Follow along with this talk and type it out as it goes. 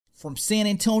From San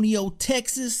Antonio,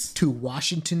 Texas to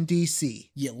Washington,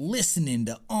 D.C. You're listening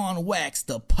to On Wax,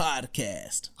 the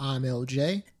podcast. I'm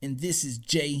LJ. And this is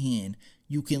Jay Hen.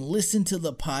 You can listen to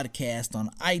the podcast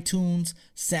on iTunes,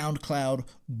 SoundCloud,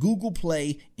 Google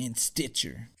Play, and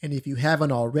Stitcher. And if you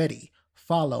haven't already,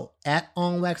 follow at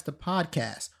On Wax, the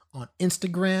podcast on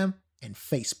Instagram and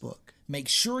Facebook. Make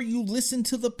sure you listen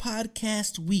to the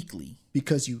podcast weekly,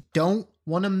 because you don't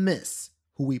want to miss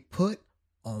who we put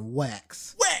on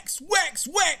wax. Wax, wax,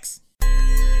 wax!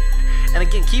 And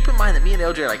again, keep in mind that me and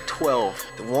LJ are like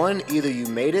 12. One, either you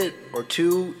made it, or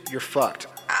two, you're fucked.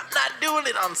 I'm not doing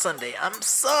it on Sunday. I'm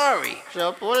sorry.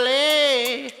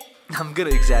 Chapole. I'm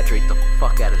gonna exaggerate the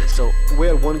fuck out of this. So We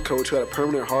had one coach who had a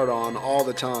permanent hard-on all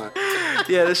the time.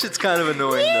 yeah, this shit's kind of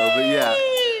annoying though, but yeah.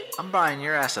 I'm buying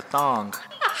your ass a thong.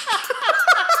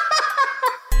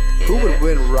 Who would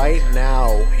win right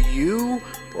now, you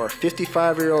or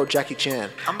 55-year-old Jackie Chan?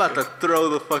 I'm about to throw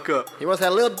the fuck up. He wants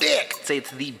that little dick. Say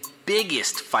it's the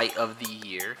biggest fight of the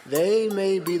year. They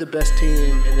may be the best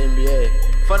team in the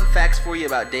NBA. Fun facts for you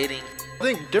about dating. I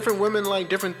think different women like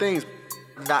different things.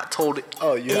 Not told You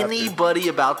have to. anybody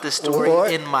about this story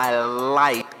What? in my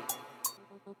life.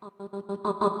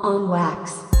 On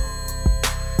wax.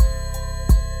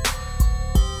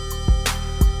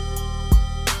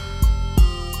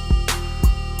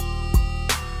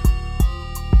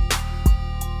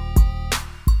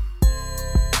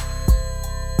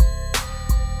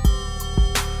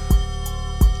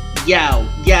 Yo.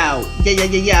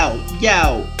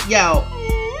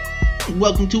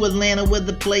 Welcome to Atlanta, where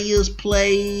the players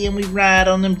play and we ride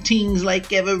on them teams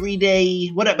like every day.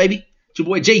 What up, baby? It's your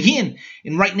boy Jay Hen,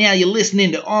 and right now you're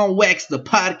listening to On Wax, the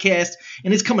podcast,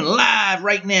 and it's coming live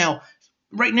right now.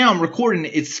 Right now I'm recording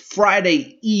it. It's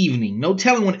Friday evening. No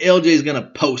telling when LJ is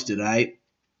gonna post it, alright?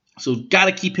 So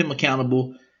gotta keep him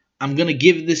accountable. I'm gonna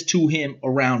give this to him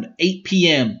around 8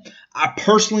 p.m. I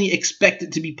personally expect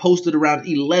it to be posted around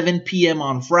 11 p.m.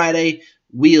 on Friday.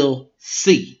 We'll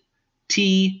see.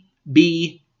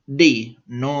 TBD.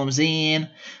 Know what I'm saying?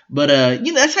 But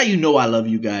that's how you know I love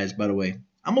you guys, by the way.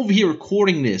 I'm over here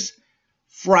recording this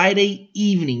Friday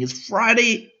evening. It's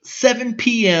Friday 7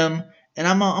 p.m. and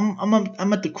I'm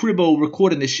at the cribbo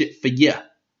recording this shit for ya.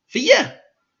 For ya.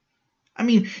 I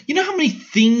mean, you know how many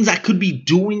things I could be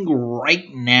doing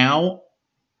right now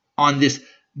on this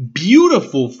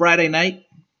beautiful Friday night?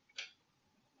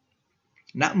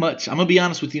 Not much. I'm going to be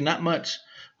honest with you, not much.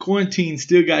 Quarantine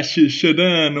still got shit shut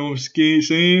down, know what I'm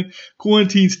saying?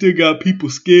 Quarantine still got people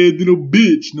scared little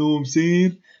bitch, know what I'm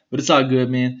saying? But it's all good,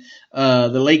 man. The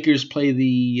Lakers play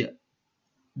the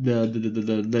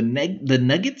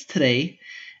Nuggets today.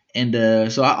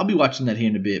 And so I'll be watching that here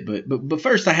in a bit. But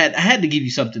first I had to give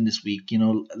you something this week. You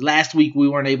know, last week we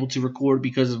weren't able to record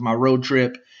because of my road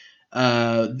trip.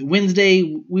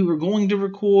 Wednesday we were going to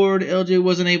record. LJ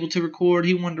wasn't able to record.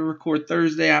 He wanted to record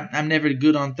Thursday. I'm never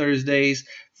good on Thursdays.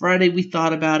 Friday we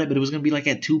thought about it, but it was gonna be like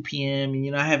at 2 p.m. And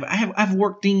you know, I have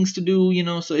work things to do. You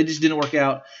know, so it just didn't work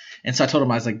out. And so I told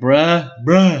him, I was like, bruh,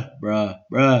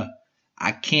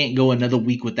 I can't go another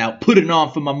week without putting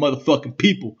on for my motherfucking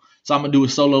people. So I'm gonna do a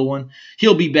solo one.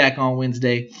 He'll be back on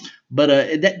Wednesday. But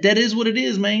that is what it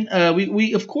is, man.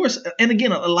 We of course, and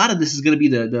again, a lot of this is gonna be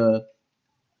the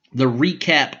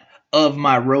recap of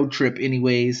my road trip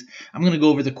anyways. I'm going to go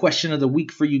over the question of the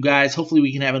week for you guys. Hopefully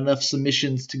we can have enough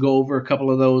submissions to go over a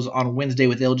couple of those on Wednesday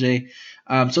with LJ.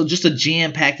 So just a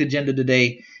jam-packed agenda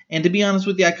today. And to be honest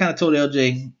with you, I kind of told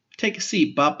LJ, take a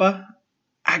seat, Papa.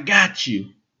 I got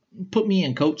you. Put me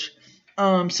in, coach.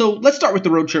 So let's start with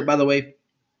the road trip, by the way.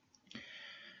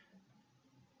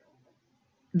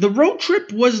 The road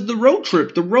trip was the road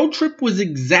trip. The road trip was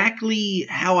exactly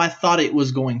how I thought it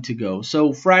was going to go.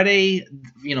 So Friday,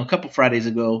 a couple Fridays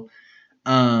ago,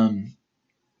 I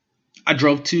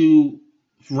drove to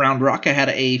Round Rock. I had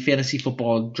a fantasy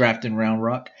football draft in Round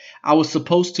Rock. I was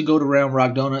supposed to go to Round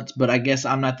Rock Donuts, but I guess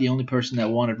I'm not the only person that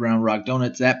wanted Round Rock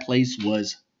Donuts. That place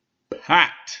was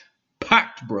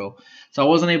packed, bro. So I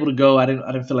wasn't able to go. I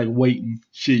didn't feel like waiting.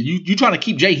 Shit, you trying to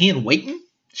keep Jay Hen waiting?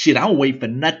 Shit, I don't wait for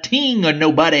nothing or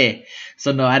nobody.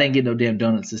 So no, I didn't get no damn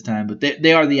donuts this time. But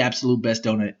they are the absolute best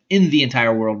donut in the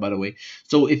entire world, by the way.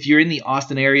 So if you're in the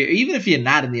Austin area, or even if you're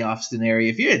not in the Austin area,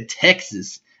 if you're in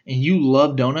Texas and you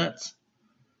love donuts,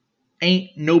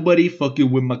 ain't nobody fucking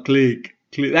with my click.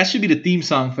 That should be the theme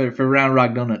song for Round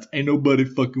Rock Donuts. Ain't nobody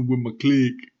fucking with my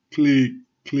click.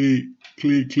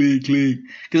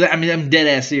 Because I'm dead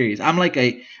ass serious. I'm like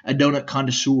a donut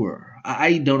connoisseur. I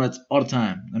eat donuts all the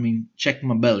time. I mean, check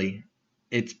my belly.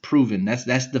 It's proven. That's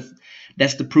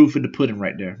the proof of the pudding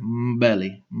right there. My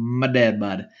belly, my dad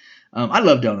body. I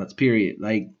love donuts. Period.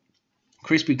 Like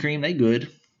Krispy Kreme, they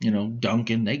good.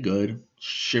 Dunkin', they good.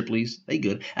 Shipley's, they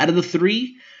good. Out of the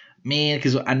three, man,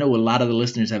 because I know a lot of the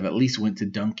listeners have at least went to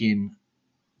Dunkin',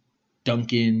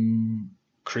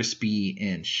 Crispy,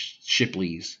 and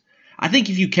Shipley's. I think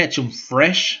if you catch them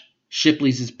fresh,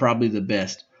 Shipley's is probably the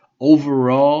best.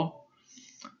 Overall,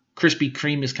 Krispy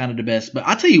Kreme is kind of the best. But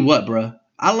I'll tell you what, bro.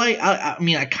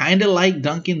 I kind of like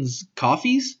Dunkin's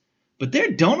coffees, but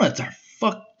their donuts are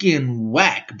fucking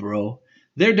whack, bro.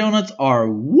 Their donuts are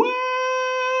whack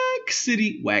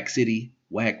city,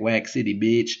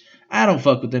 bitch. I don't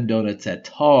fuck with them donuts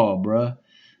at all, bro.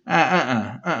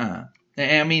 I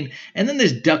mean, and then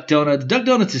there's Duck Donuts. Duck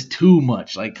Donuts is too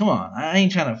much. Like, come on. I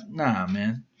ain't trying to, nah,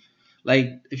 man. Like,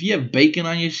 if you have bacon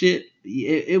on your shit,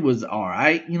 it was all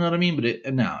right. You know what I mean?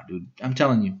 But no, dude, I'm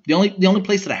telling you, the only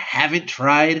place that I haven't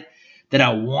tried that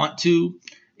I want to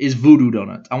is Voodoo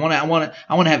Donuts. I want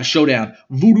to have a showdown.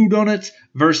 Voodoo Donuts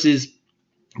versus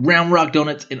Round Rock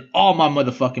Donuts, and all my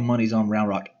motherfucking money's on Round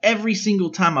Rock. Every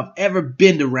single time I've ever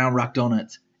been to Round Rock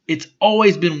Donuts, it's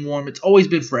always been warm. It's always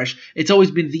been fresh. It's always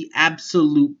been the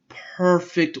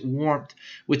perfect warmth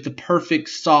with the perfect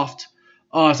soft.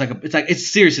 Oh,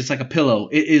 it's serious. It's like a pillow.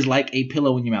 It is like a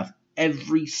pillow in your mouth.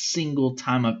 Every single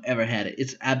time I've ever had it.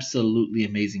 It's absolutely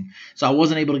amazing. So I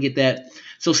wasn't able to get that.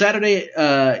 So Saturday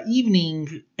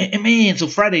evening, and man, so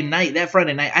Friday night,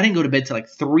 I didn't go to bed till like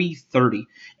 3:30.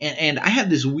 And I have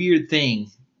this weird thing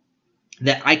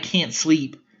that I can't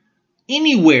sleep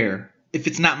anywhere if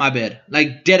it's not my bed.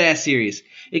 Like, dead ass serious.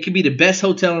 It could be the best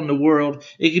hotel in the world.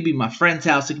 It could be my friend's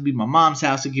house. It could be my mom's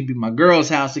house. It could be my girl's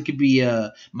house. It could be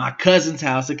my cousin's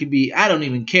house. It could be, I don't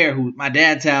even care who, my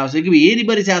dad's house. It could be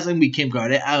anybody's house. It could be Kim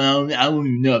Kardashian. I don't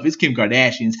even know if it's Kim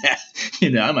Kardashian's house.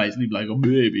 I might sleep like a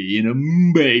baby,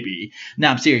 baby. No,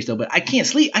 I'm serious though, but I can't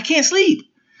sleep.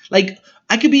 Like,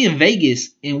 I could be in Vegas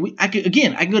and I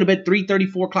can go to bed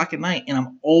 3:30, 4 o'clock at night, and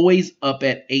I'm always up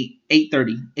at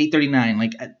 8:30, 8:39.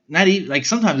 Like, not even, like,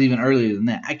 sometimes even earlier than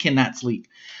that. I cannot sleep.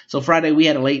 So Friday we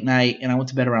had a late night, and I went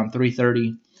to bed around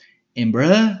 3:30. And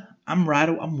bruh,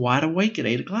 I'm wide awake at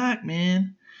 8 o'clock,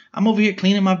 man. I'm over here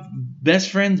cleaning my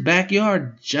best friend's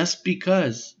backyard just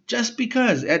because. Just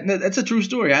because. That's a true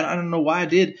story. I don't know why I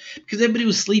did, because everybody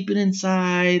was sleeping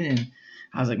inside, and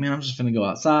I was like, man, I'm just going to go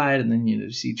outside, and then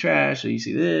you see trash, or you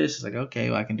see this. It's like, okay,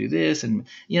 well, I can do this. And,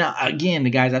 again, the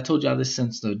guys, I've told y'all this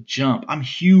since the jump. I'm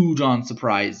huge on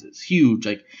surprises. Huge.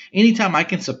 Like, anytime I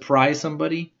can surprise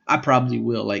somebody, I probably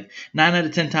will. Like, 9 out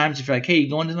of 10 times, if you're like, hey, you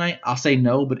going tonight? I'll say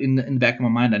no, but in the back of my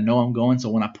mind, I know I'm going. So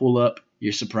when I pull up,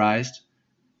 you're surprised.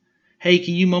 Hey,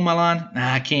 can you mow my lawn?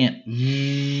 Nah, I can't.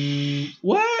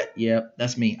 What? Yep,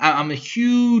 that's me. I'm a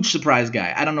huge surprise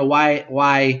guy. I don't know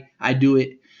why I do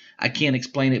it. I can't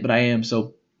explain it, but I am.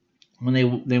 So when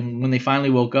they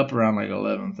finally woke up around like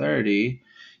 11:30,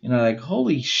 like,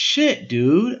 holy shit,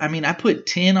 dude. I mean, I put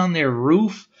tin on their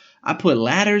roof. I put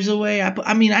ladders away. I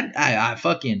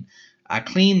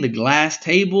cleaned the glass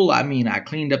table. I mean, I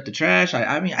cleaned up the trash.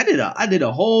 I did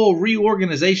a whole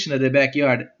reorganization of their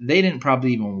backyard. They didn't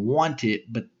probably even want it,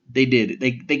 but they did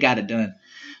it. They got it done.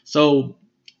 So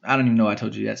I don't even know I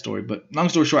told you that story, but long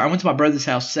story short, I went to my brother's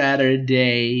house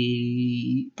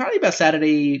probably about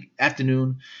Saturday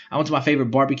afternoon. I went to my favorite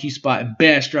barbecue spot in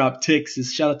Bastrop,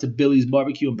 Texas. Shout out to Billy's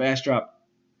Barbecue in Bastrop.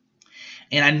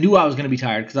 And I knew I was going to be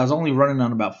tired because I was only running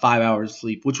on about 5 hours of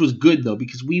sleep, which was good, though,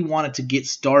 because we wanted to get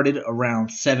started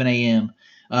around 7 a.m.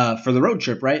 For the road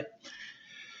trip, right?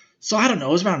 So I don't know.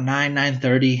 It was around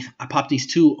 9:30. I popped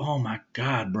these two. Oh, my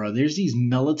God, bro. There's these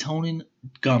melatonin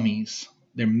gummies.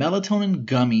 They're melatonin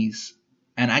gummies,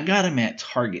 and I got them at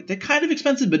Target. They're kind of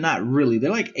expensive, but not really. They're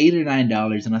like $8 or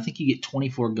 $9, and I think you get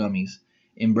 24 gummies.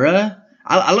 And, bruh,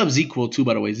 I love ZQL, too,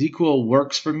 by the way. ZQL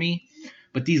works for me.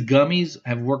 But these gummies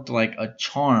have worked like a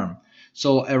charm.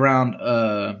 So around,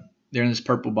 they're in this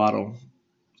purple bottle,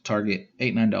 Target,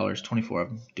 $8, $9, 24 of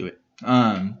them. Do it.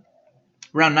 Around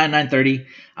 9:30,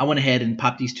 I went ahead and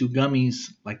popped these two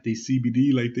gummies, like they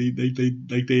CBD, like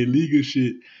they illegal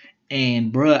shit.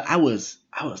 And bruh, I was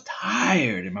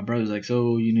tired. And my brother was like,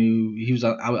 so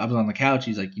I was on the couch.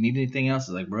 He's like, you need anything else?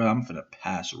 I was like, bro, I'm finna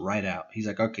pass right out. He's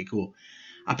like, okay, cool.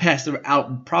 I passed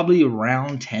out probably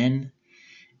around 10.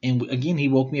 And again, he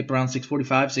woke me up around 6:45,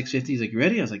 6:50. He's like, you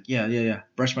ready? I was like, yeah.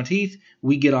 Brush my teeth.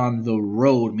 We get on the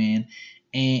road, man.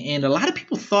 And a lot of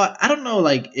people thought, I don't know,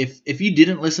 like if you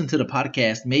didn't listen to the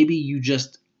podcast, maybe you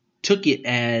just took it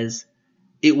as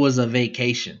it was a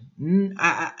vacation.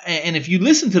 And if you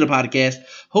listen to the podcast,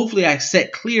 hopefully I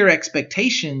set clear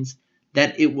expectations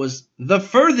that it was the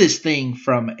furthest thing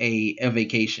from a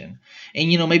vacation.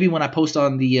 And, maybe when I post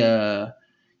on the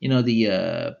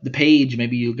page,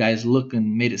 maybe you guys look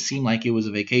and made it seem like it was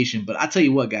a vacation. But I tell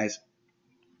you what, guys,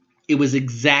 It was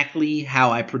exactly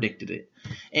how I predicted it.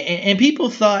 And people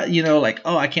thought, like,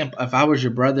 oh, I can't, if I was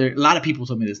your brother, a lot of people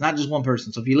told me this, not just one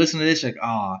person. So if you listen to this, you're like,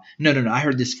 oh, no. I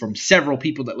heard this from several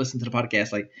people that listen to the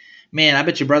podcast. Like, man, I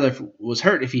bet your brother was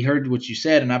hurt if he heard what you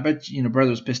said. And I bet,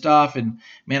 brother was pissed off. And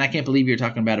man, I can't believe you're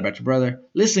talking bad about your brother.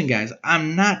 Listen, guys,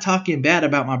 I'm not talking bad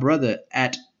about my brother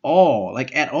at all.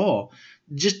 Like, at all.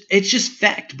 It's just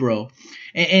fact, bro.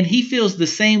 And he feels the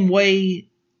same way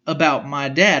about my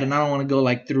dad. And I don't want to go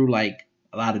like through like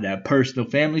a lot of that personal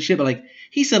family shit, but like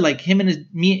he said, like him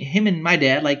and my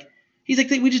dad, like he's like,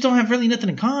 we just don't have really nothing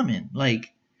in common.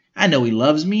 Like, I know he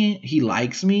loves me, he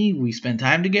likes me, we spend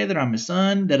time together, I'm his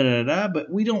son,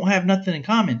 but we don't have nothing in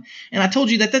common. And I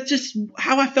told you that's just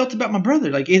how I felt about my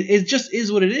brother. Like it just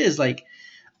is what it is. Like,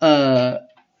 and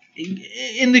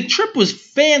the trip was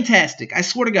fantastic. I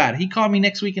swear to God, he called me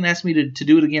next week and asked me to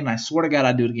do it again. And I swear to God,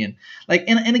 I'd do it again. Like,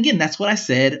 and again, that's what I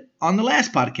said on the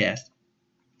last podcast.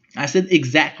 I said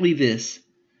exactly this.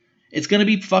 It's going to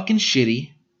be fucking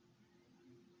shitty.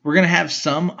 We're going to have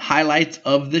some highlights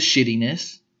of the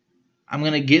shittiness. I'm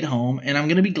going to get home and I'm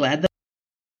going to be glad that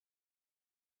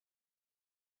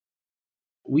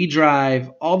we drive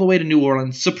all the way to New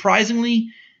Orleans.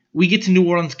 Surprisingly, we get to New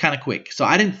Orleans kind of quick. So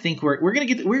I didn't think we're going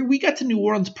to get we got to New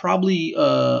Orleans probably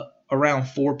around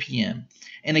 4 p.m.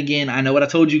 And again, I know what I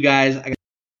told you guys.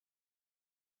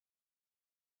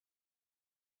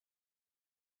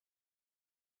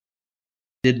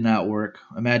 Did not work.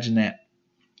 Imagine that.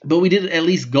 But we did at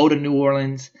least go to New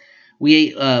Orleans. We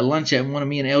ate lunch at one of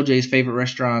me and LJ's favorite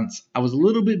restaurants. I was a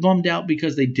little bit bummed out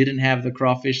because they didn't have the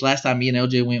crawfish. Last time me and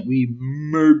LJ went, we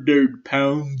murdered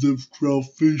pounds of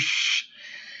crawfish.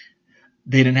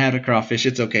 They didn't have the crawfish.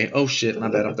 It's okay. Oh shit, my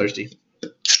bad. I'm thirsty.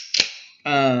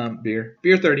 Beer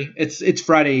 30. It's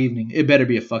Friday evening. It better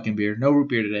be a fucking beer. No root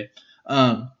beer today.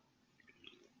 Oh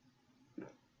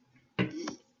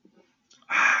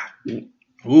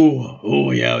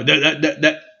yeah.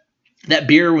 That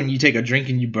beer when you take a drink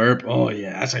and you burp. Oh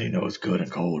yeah, that's how you know it's good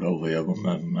and cold. Oh yeah.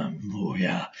 Oh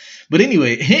yeah. But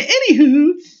anyway,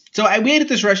 anywho, so we ate at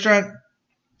this restaurant.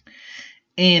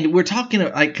 And we're talking,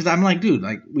 like, because I'm like, dude,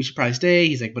 like, we should probably stay.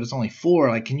 He's like, but it's only 4.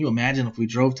 Like, can you imagine if we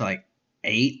drove to, like,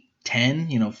 8,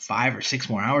 10, 5 or 6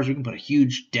 more hours? We can put a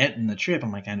huge dent in the trip.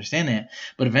 I'm like, I understand that.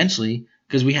 But eventually,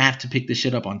 because we have to pick this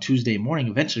shit up on Tuesday morning,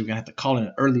 eventually we're going to have to call it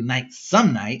an early night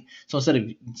some night. So instead of,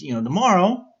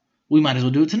 tomorrow, we might as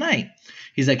well do it tonight.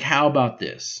 He's like, how about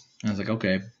this? And I was like,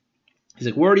 okay. He's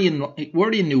like, we're already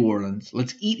in New Orleans.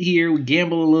 Let's eat here. We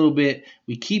gamble a little bit.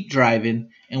 We keep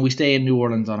driving. And we stay in New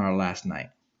Orleans on our last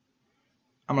night.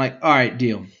 I'm like, all right,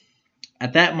 deal.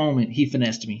 At that moment, he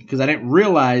finessed me. Because I didn't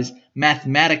realize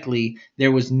mathematically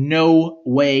there was no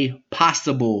way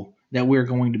possible that we were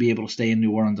going to be able to stay in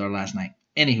New Orleans our last night.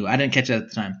 Anywho, I didn't catch that at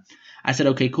the time. I said,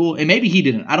 okay, cool. And maybe he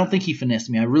didn't. I don't think he finessed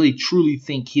me. I really, truly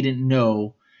think he didn't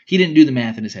know. He didn't do the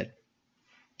math in his head.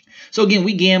 So again,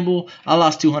 we gamble. I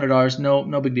lost $200.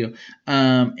 No big deal.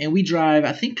 And we drive,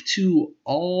 I think, to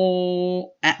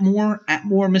Atmore,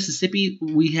 Mississippi.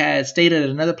 We had stayed at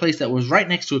another place that was right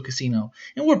next to a casino.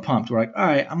 And we're pumped. We're like, all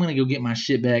right, I'm going to go get my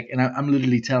shit back. And I'm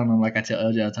literally telling them, like I tell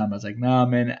LJ all the time, I was like, nah,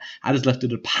 man, I just left a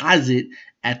deposit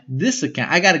at this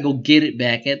account. I got to go get it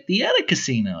back at the other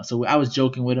casino. So I was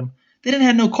joking with him. They didn't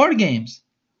have no card games.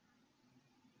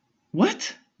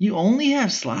 What? You only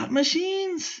have slot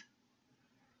machines?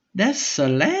 That's so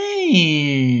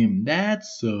lame.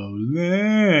 That's so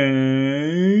lame.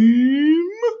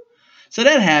 So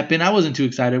that happened. I wasn't too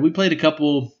excited. We played a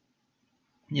couple,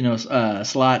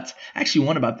 slots. I actually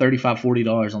won about $35,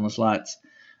 $40 on the slots.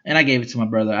 And I gave it to my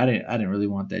brother. I didn't really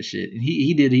want that shit. And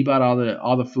he did. He bought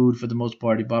all the food for the most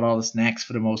part. He bought all the snacks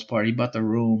for the most part. He bought the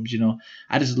rooms,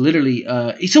 I just literally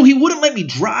so he wouldn't let me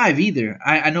drive either.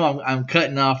 I know I'm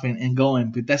cutting off and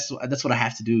going, but that's what I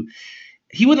have to do.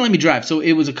 He wouldn't let me drive. So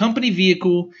it was a company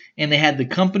vehicle and they had the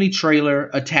company trailer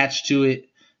attached to it.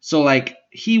 So like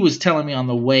he was telling me on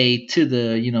the way to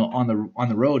the, on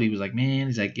the road, he was like, man,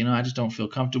 he's like, I just don't feel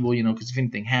comfortable, because if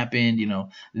anything happened,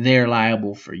 they're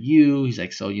liable for you. He's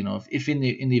like, so, if in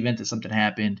the event that something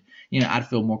happened, I'd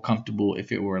feel more comfortable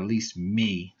if it were at least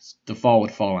me. The fall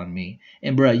would fall on me.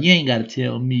 And bro, you ain't got to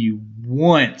tell me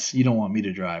once you don't want me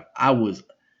to drive. I was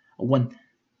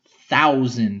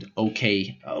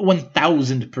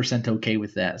 1,000% okay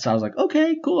with that. So I was like,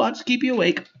 okay, cool. I'll just keep you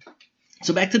awake.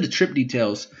 So back to the trip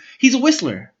details. He's a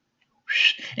whistler.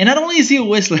 And not only is he a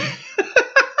whistler,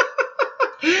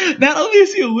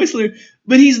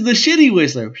 but he's the shitty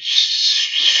whistler.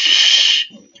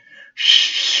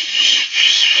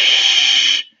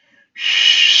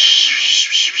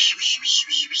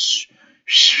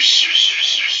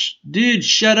 Dude,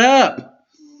 shut up.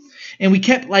 And we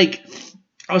kept like,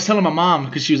 I was telling my mom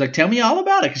because she was like, tell me all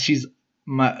about it, because she's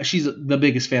the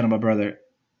biggest fan of my brother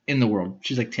in the world.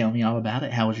 She's like, tell me all about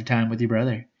it. How was your time with your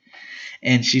brother?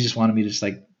 And she just wanted me to just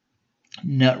like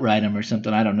nut ride him or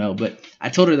something. I don't know. But I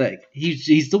told her that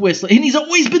he's the Whistler, and he's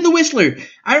always been the Whistler.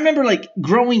 I remember like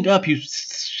growing up,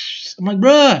 I'm like,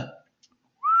 bruh,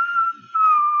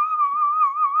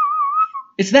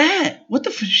 it's that. What the?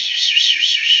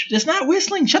 That's not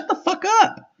whistling. Shut the fuck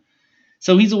up.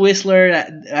 So he's a Whistler.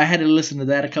 I had to listen to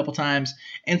that a couple times.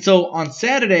 And so on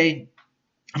Saturday,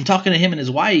 I'm talking to him and his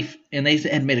wife, and they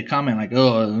had made a comment like,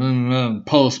 oh,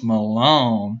 Post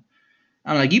Malone.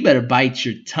 I'm like, you better bite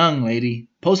your tongue, lady.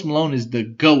 Post Malone is the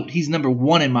GOAT. He's number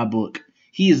one in my book.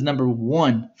 He is number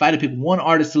one. If I had to pick one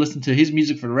artist to listen to his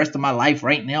music for the rest of my life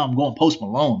right now, I'm going Post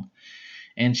Malone.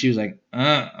 And she was like,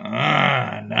 no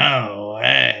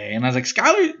way. And I was like,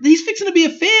 Skylar, he's fixing to be a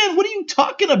fan. What are you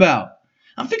talking about?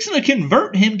 I'm fixing to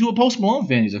convert him to a Post Malone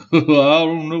fan. He's like, I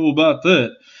don't know about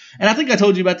that. And I think I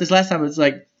told you about this last time. It's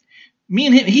like, me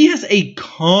and him, he has a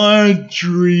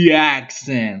country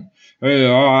accent. Hey,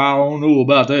 I don't know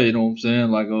about that, you know what I'm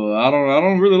saying? Like, I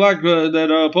don't really like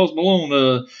that Post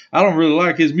Malone. I don't really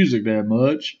like his music that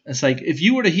much. It's like, if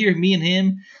you were to hear me and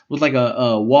him with like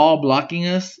a wall blocking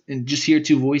us and just hear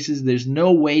two voices, there's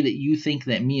no way that you think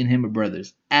that me and him are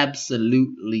brothers.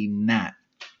 Absolutely not.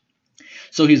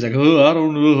 So he's like, I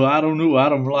don't know, I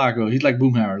don't like her. He's like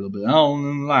Boomhauer a little bit. I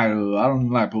don't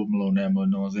like Post Malone that much,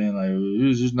 you know what I'm saying? Like,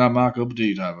 it's just not my cup of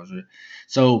tea type of shit.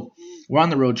 So we're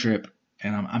on the road trip.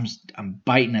 And I'm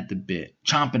biting at the bit,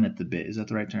 chomping at the bit. Is that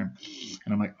the right term?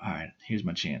 And I'm like, all right, here's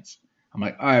my chance. I'm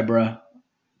like, all right, bro,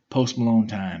 Post Malone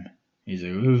time. He's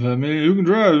like, I mean, you can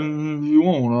drive if you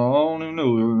want. I don't even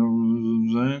know. You know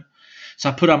what I'm saying? So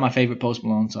I put on my favorite Post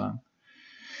Malone song.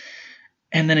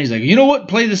 And then he's like, you know what?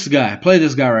 Play this guy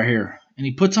right here. And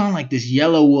he puts on like this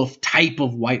Yellow Wolf type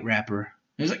of white rapper.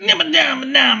 He's like,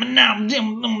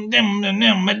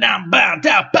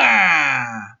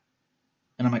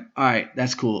 and I'm like, all right,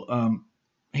 that's cool.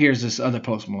 Here's this other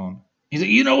Post Malone. He's like,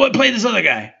 you know what? Play this other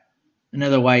guy.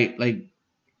 Another white, like,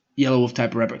 Yellow Wolf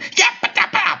type of rapper.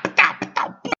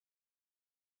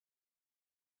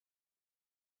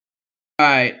 All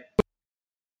right.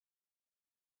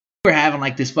 We're having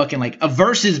like this fucking like a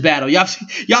versus battle. Y'all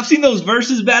seen those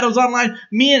versus battles online?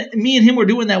 Me and him were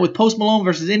doing that with Post Malone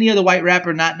versus any other white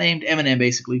rapper not named Eminem,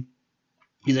 basically.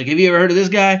 He's like, have you ever heard of this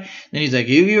guy? Then he's like,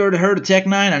 have you ever heard of Tech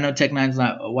Nine? I know Tech Nine's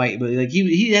not white, but like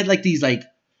he had like these like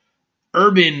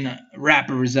urban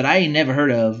rappers that I ain't never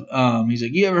heard of. He's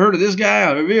like, you ever heard of this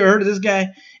guy? Or have you ever heard of this guy?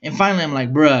 And finally, I'm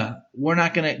like, bruh, we're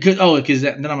not gonna. Because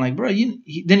then I'm like,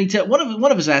 bruh,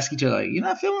 one of us asked each other like, you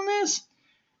not feeling this?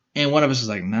 And one of us was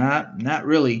like, nah, not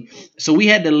really. So we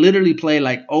had to literally play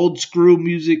like old screw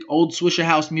music, old Swisher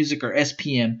House music, or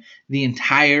SPM the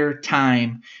entire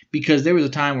time, because there was a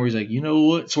time where he's like, you know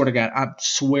what? Swear to God, I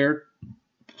swear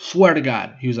to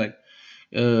God. He was like,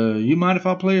 you mind if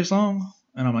I play a song?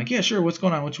 And I'm like, yeah, sure. What's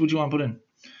going on? What you want to put in?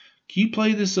 Can you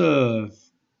play this Willie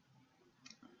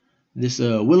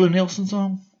Nelson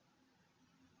song?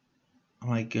 I'm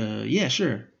like, yeah,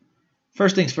 sure.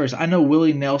 First things first, I know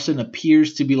Willie Nelson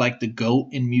appears to be like the GOAT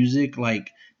in music, like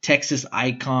Texas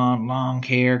icon, long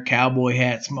hair, cowboy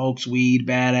hat, smokes weed,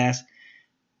 badass.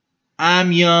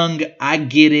 I'm young, I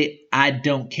get it, I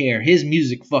don't care. His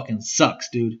music fucking sucks,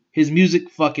 dude. His music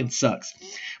fucking sucks.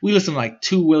 We listened to like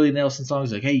 2 Willie Nelson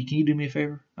songs. Like, hey, can you do me a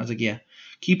favor? I was like, yeah.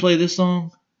 Can you play this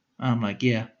song? I'm like,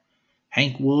 yeah.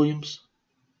 Hank Williams.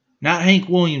 Not Hank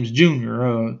Williams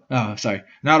Jr. Sorry,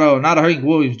 not a Hank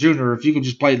Williams Jr. If you could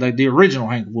just play like the original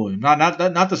Hank Williams, not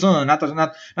the son, not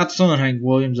the son Hank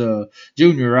Williams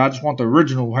Jr. I just want the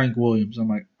original Hank Williams. I'm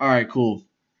like, all right, cool.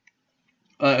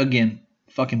 Again,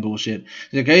 fucking bullshit.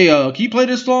 He's like, hey, can you play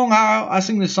this song? I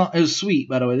sing this song. It was sweet,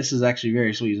 by the way. This is actually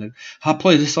very sweet. He's like, I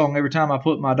play this song every time I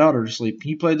put my daughter to sleep. Can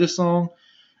you play this song?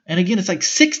 And again, it's like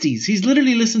 60s. He's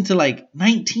literally listened to like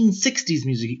 1960s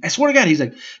music. I swear to God, he's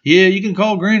like, yeah, you can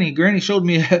call Granny. Granny showed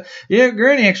me,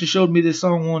 Granny actually showed me this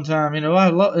song one time. You know,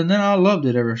 and then I loved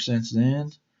it ever since then.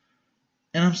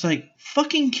 And I'm just like,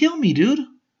 fucking kill me, dude.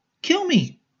 Kill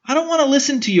me. I don't want to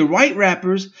listen to your white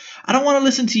rappers. I don't want to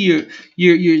listen to your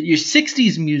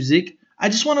 60s music. I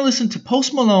just want to listen to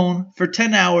Post Malone for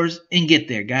 10 hours and get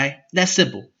there, guy. That's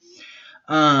simple.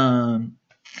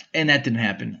 And that didn't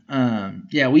happen.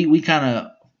 Yeah, we kind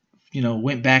of,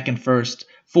 went back and forth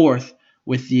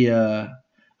with the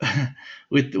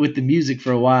with the music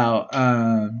for a while.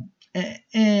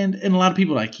 And a lot of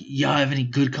people are like, y'all have any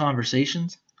good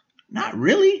conversations? Not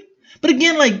really. But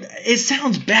again, like, it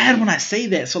sounds bad when I say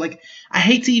that. So like, I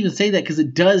hate to even say that because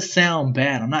it does sound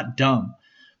bad. I'm not dumb.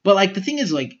 But like, the thing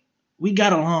is, like, we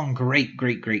got along great.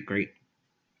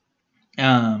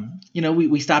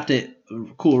 We stopped at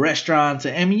cool restaurants.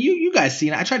 I mean, you guys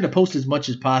seen it. I tried to post as much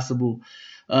as possible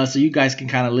so you guys can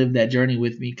kind of live that journey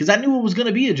with me, because I knew it was going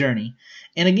to be a journey.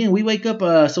 And again, we wake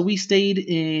up, so we stayed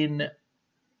in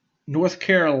North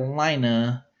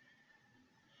Carolina.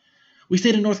 We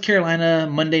stayed in North Carolina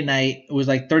Monday night. It was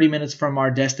like 30 minutes from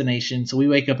our destination. So we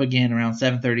wake up again around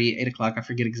 7:30, 8 o'clock. I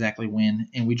forget exactly when.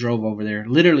 And we drove over there.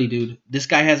 Literally, dude, this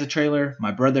guy has a trailer.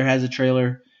 My brother has a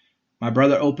trailer. My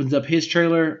brother opens up his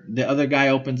trailer. The other guy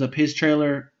opens up his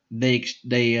trailer.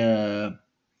 The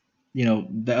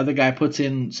other guy puts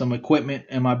in some equipment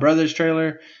in my brother's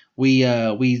trailer. We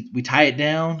tie it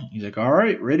down. He's like, all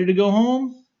right, ready to go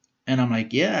home? And I'm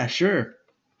like, yeah, sure.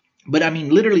 But I mean,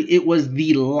 literally, it was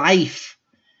the life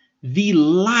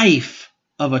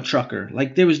of a trucker.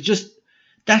 Like, there was just,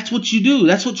 that's what you do.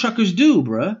 That's what truckers do,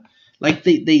 bruh. Like,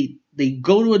 they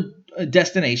go to a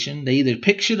destination. They either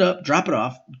pick shit up, drop it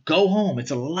off, go home. It's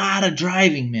a lot of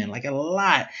driving, man. Like, a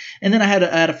lot. And then I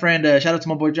had a friend, shout out to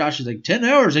my boy Josh. He's like, 10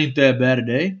 hours ain't that bad a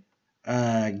day.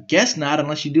 Guess not,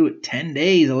 unless you do it 10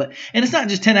 days. And it's not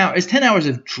just 10 hours. It's 10 hours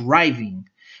of driving.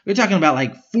 We're talking about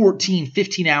like 14,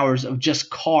 15 hours of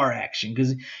just car action,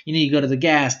 because you go to the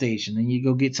gas station, then you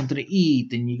go get something to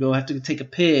eat, then you go have to take a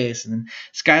piss, and then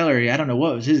Skylar, I don't know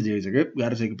what was his deal. He's like, yep,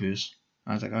 gotta take a piss.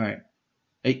 I was like, all right,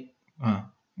 hey,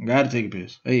 gotta take a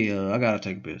piss. Hey, I gotta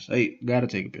take a piss. Hey, gotta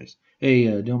take a piss.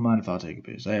 Hey, don't mind if I take a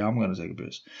piss. Hey, I'm gonna take a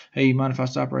piss. Hey, you mind if I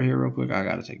stop right here real quick? I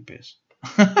gotta take a piss.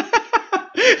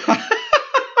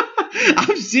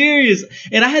 I'm serious,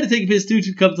 and I had to take a piss too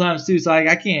a couple times too, so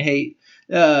I can't hate.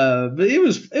 But it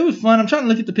was fun. I'm trying to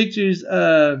look at the pictures.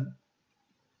 But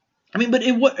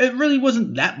it really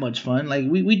wasn't that much fun. Like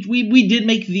we did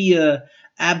make the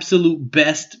absolute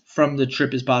best from the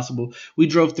trip as possible. We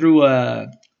drove through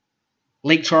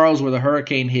Lake Charles where the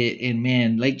hurricane hit, and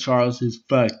man, Lake Charles is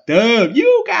fucked up.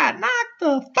 You got knocked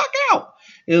the fuck out.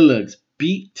 It looks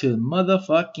beat to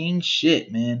motherfucking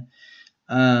shit, man.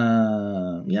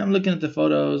 I'm looking at the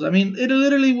photos. I mean, it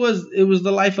was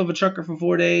the life of a trucker for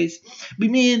 4 days. But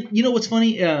man, you know what's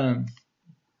funny? And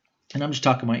I'm just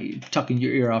talking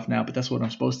your ear off now, but that's what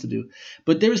I'm supposed to do.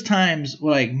 But there was times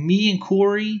where like me and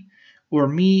Corey, or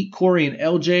me, Corey and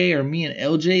LJ, or me and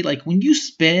LJ, like when you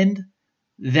spend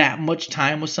that much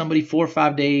time with somebody 4 or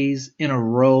 5 days in a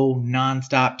row,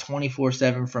 nonstop,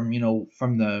 24/7,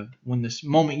 from the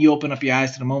moment you open up your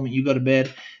eyes to the moment you go to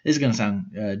bed. This is gonna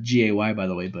sound gay, by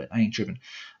the way, but I ain't tripping.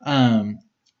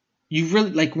 You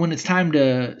really, like, when it's time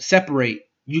to separate,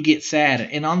 you get sad.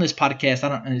 And on this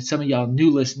podcast, some of y'all new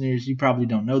listeners, you probably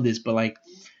don't know this, but like,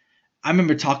 I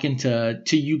remember talking to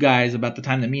you guys about the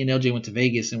time that me and LJ went to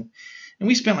Vegas, and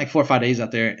we spent like 4 or 5 days out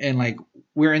there, and like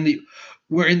we're in the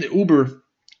Uber.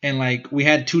 And like we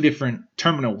had 2 different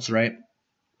terminals, right?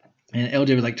 And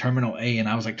LJ was like Terminal A, and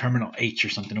I was like Terminal H or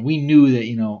something. And we knew that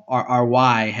our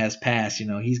Y has passed.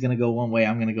 He's gonna go one way,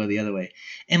 I'm gonna go the other way.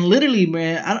 And literally,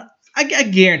 man, I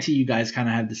guarantee you guys kind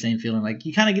of have the same feeling. Like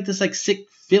you kind of get this like sick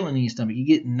feeling in your stomach. You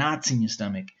get knots in your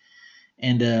stomach.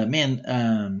 And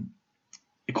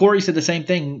Corey said the same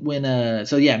thing when me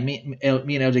and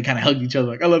LJ kind of hugged each other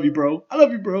like, I love you, bro.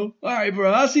 All right, bro.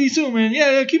 I'll see you soon, man.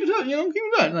 Yeah, keep in touch, keep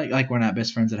in touch. Like we're not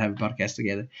best friends that have a podcast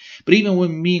together. But even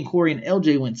when me and Corey and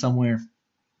LJ went somewhere,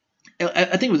 I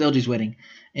think it was LJ's wedding,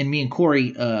 and me and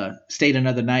Corey stayed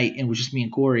another night, and it was just me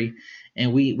and Corey,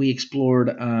 and we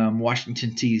explored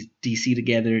Washington D.C.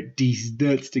 together, D's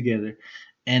nuts together,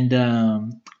 and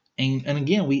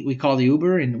again, we called the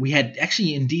Uber, and we had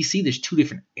actually in DC, there's 2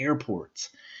 different airports,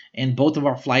 and both of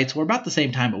our flights were about the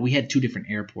same time, but we had 2 different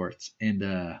airports. And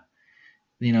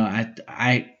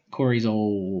Corey's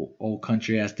old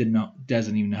country ass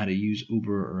doesn't even know how to use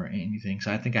Uber or anything, so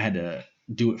I think I had to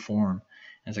do it for him.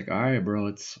 And I was like, all right, bro,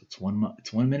 it's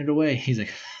 1 minute away. He's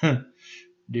like,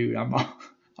 dude, I'm not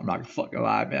gonna fucking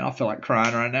lie, man. I feel like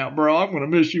crying right now, bro. I'm gonna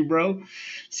miss you, bro.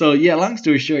 So yeah, long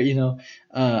story short,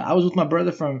 I was with my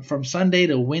brother from Sunday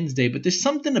to Wednesday, but there's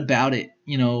something about it,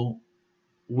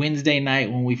 Wednesday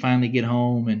night when we finally get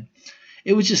home, and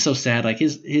it was just so sad. Like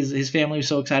his family was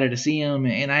so excited to see him,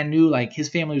 and I knew like his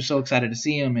family was so excited to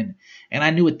see him, and I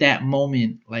knew at that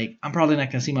moment like I'm probably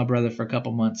not gonna see my brother for a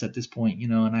couple months at this point,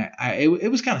 and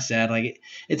it was kind of sad. Like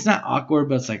it's not awkward,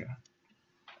 but it's like,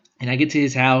 and I get to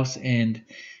his house, and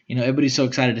everybody's so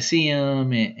excited to see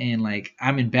him, and like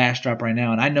I'm in Bastrop right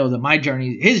now, and I know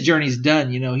that his journey's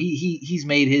done. He's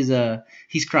made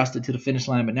he's crossed it to the finish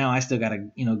line, but now I still gotta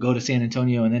go to San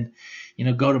Antonio and then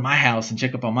go to my house and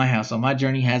check up on my house. So my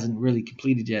journey hasn't really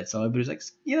completed yet. So everybody's like,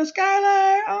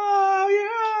 Skylar,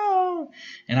 oh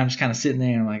And I'm just kind of sitting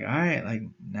there and I'm like, all right, like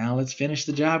now let's finish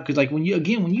the job. Because like when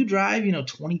you drive,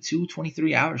 22,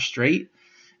 23 hours straight,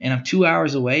 and I'm 2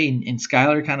 hours away, and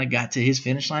Skylar kind of got to his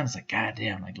finish line. It's like, God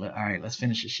damn, like, all right, let's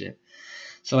finish this shit.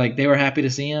 So like they were happy to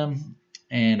see him.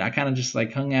 And I kind of just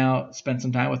like hung out, spent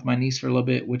some time with my niece for a little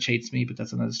bit, which hates me, but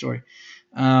that's another story.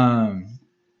 And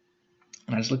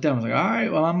I just looked at him. I was like, all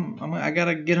right, well, I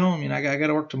gotta get home. I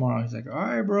gotta work tomorrow. He's like, all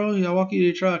right, bro. I'll walk you to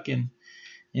your truck. And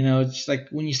it's just like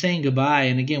when you're saying goodbye.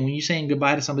 And again, when you're saying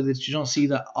goodbye to somebody that you don't see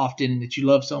that often and that you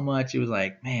love so much, it was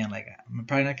like, man, like I'm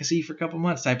probably not gonna see you for a couple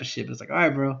months type of shit. But it's like, all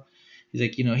right, bro. He's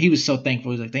like, he was so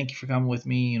thankful. He's like, thank you for coming with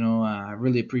me. I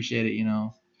really appreciate it.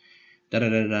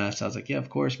 So I was like, yeah, of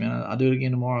course, man. I'll do it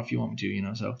again tomorrow if you want me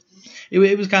to, So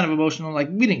it was kind of emotional. Like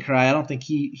we didn't cry. I don't think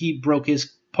he broke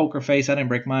his poker face. I didn't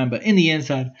break mine. But in the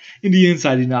inside,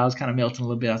 I was kind of melting a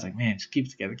little bit. I was like, man, just keep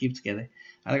it together.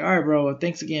 I was like, all right, bro. Well,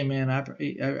 thanks again, man.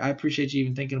 I appreciate you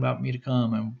even thinking about me to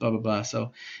come and blah, blah, blah.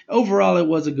 So overall, it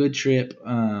was a good trip.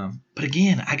 But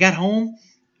again, I got home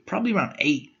probably around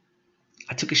 8.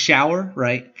 I took a shower,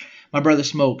 right? My brother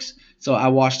smokes. So I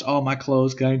washed all my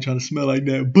clothes because I ain't trying to smell like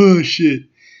that bullshit.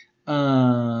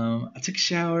 I took a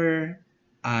shower.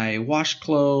 I washed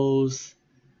clothes.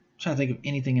 I'm trying to think of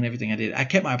anything and everything I did. I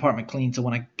kept my apartment clean, so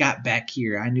when I got back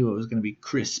here, I knew it was going to be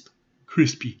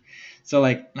crispy. So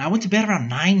like, I went to bed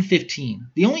around 9:15.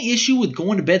 The only issue with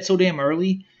going to bed so damn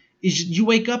early is you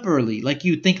wake up early. Like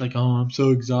you think like, oh, I'm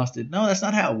so exhausted. No, that's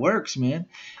not how it works, man.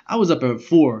 I was up at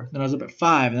 4, then I was up at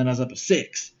 5, and then I was up at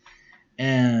 6.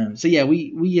 And so yeah,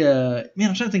 we man,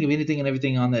 I'm trying to think of anything and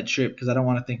everything on that trip because I don't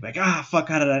want to think back. Fuck,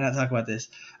 how did I not talk about this?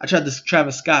 I tried this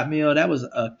Travis Scott meal. That was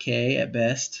okay at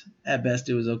best. At best,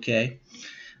 it was okay.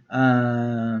 Me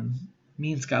and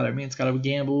Skylar, we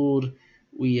gambled.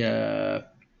 We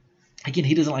again,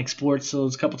 he doesn't like sports, so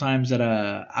there's a couple times that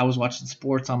I was watching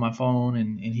sports on my phone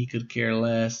and he could care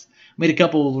less. Made a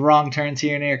couple wrong turns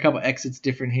here and there, a couple exits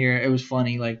different here. It was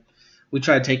funny. Like we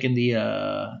tried taking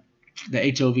the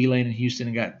HOV lane in Houston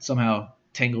and got somehow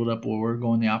tangled up where we're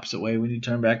going the opposite way. We need to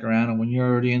turn back around, and when you're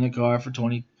already in the car for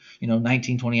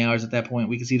 19, 20 hours at that point,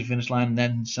 we can see the finish line, and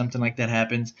then something like that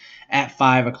happens at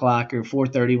 5 o'clock or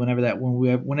 4:30,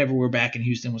 whenever we're back in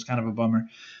Houston was kind of a bummer.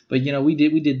 But we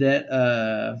did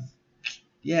that.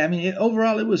 Yeah, I mean,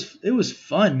 overall it was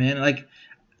fun, man. Like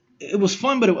it was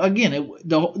fun, but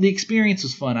the experience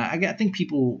was fun. I think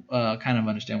people kind of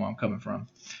understand where I'm coming from.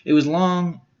 It was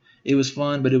long. It was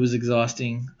fun, but it was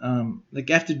exhausting. Like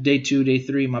after day 2, day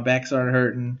 3, my back started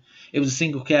hurting. It was a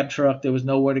single cab truck. There was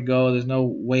nowhere to go. There's no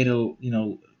way to,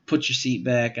 put your seat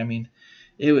back. I mean,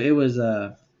 it was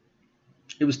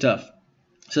tough.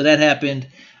 So that happened.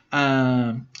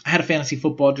 I had a fantasy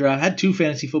football draft. I had 2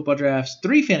 fantasy football drafts,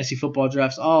 3 fantasy football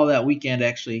drafts, all that weekend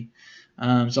actually.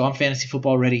 So I'm fantasy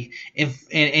football ready.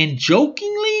 And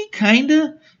jokingly,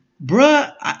 kinda,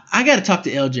 bruh, I got to talk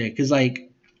to LJ because like,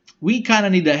 we kind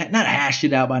of need to not hash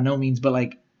it out by no means, but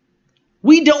like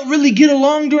we don't really get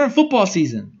along during football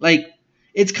season. Like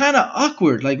it's kind of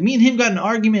awkward. Like me and him got an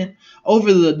argument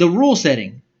over the rule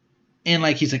setting, and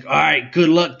like he's like, "All right, good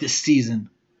luck this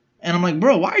season," and I'm like,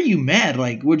 "Bro, why are you mad?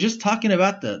 Like we're just talking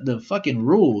about the fucking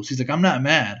rules." He's like, "I'm not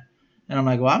mad," and I'm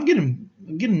like, "Well, I'm getting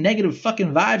negative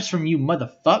fucking vibes from you,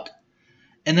 motherfucker."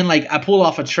 And then like I pull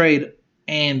off a trade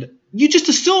and. You just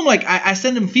assume, like, I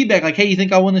send him feedback, like, hey, you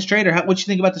think I'll win this trade, or what you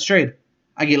think about this trade?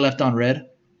 I get left on red.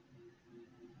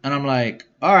 And I'm like,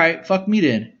 all right, fuck me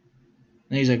then.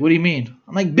 And he's like, what do you mean?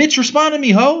 I'm like, bitch, respond to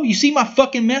me, ho. You see my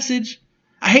fucking message?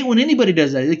 I hate when anybody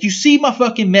does that. Like, you see my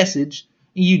fucking message,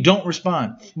 and you don't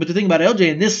respond. But the thing about LJ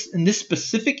in this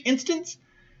specific instance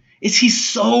is he's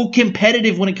so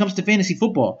competitive when it comes to fantasy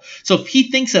football. So if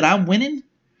he thinks that I'm winning,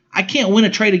 I can't win a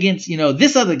trade against,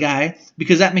 this other guy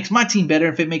because that makes my team better.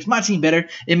 If it makes my team better,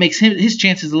 it makes his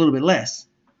chances a little bit less.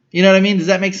 You know what I mean? Does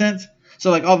that make sense?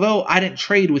 So, like, although I didn't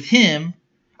trade with him,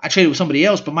 I traded with somebody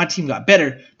else, but my team got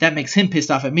better. That makes him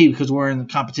pissed off at me because we're in the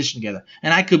competition together.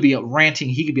 And I could be ranting.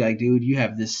 He could be like, dude, you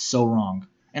have this so wrong.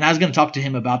 And I was going to talk to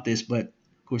him about this, but,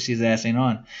 of course, his ass ain't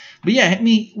on. But, yeah, I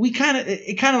mean, we kind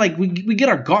of we get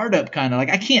our guard up kind of. Like,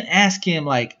 I can't ask him,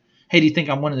 like, hey, do you think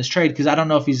I'm winning this trade? Because I don't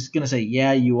know if he's going to say,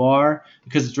 yeah, you are,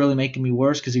 because it's really making me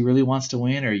worse because he really wants to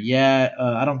win. Or, yeah,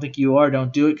 I don't think you are.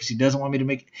 Don't do it because he doesn't want me to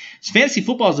make it. Fantasy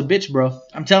football is a bitch, bro.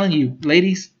 I'm telling you,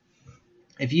 ladies,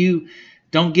 if you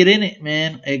don't get in it,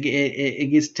 man, it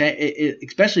gets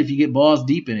especially if you get balls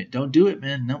deep in it. Don't do it,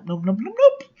 man.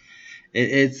 Nope.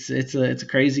 It's a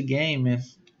crazy game, man.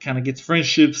 Kind of gets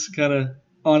friendships kind of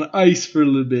on ice for a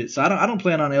little bit. So I don't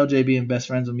plan on LJ being best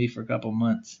friends with me for a couple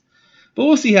months. But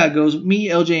we'll see how it goes. Me,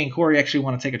 LJ, and Corey actually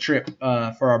want to take a trip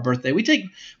for our birthday. We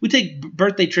take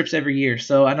birthday trips every year.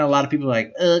 So I know a lot of people are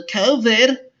like,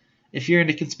 COVID. If you're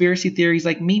into conspiracy theories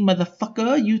like me,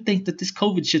 motherfucker, you think that this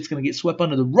COVID shit's gonna get swept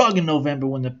under the rug in November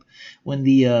when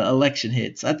the election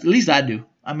hits. At least I do.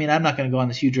 I mean, I'm not gonna go on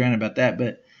this huge rant about that,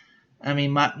 but I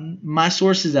mean, my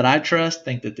sources that I trust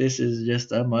think that this is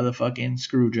just a motherfucking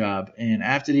screw job. And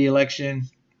after the election,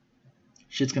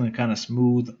 shit's gonna kind of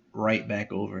smooth right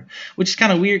back over, which is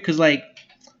kind of weird because like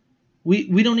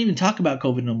we don't even talk about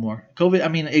COVID no more. COVID, I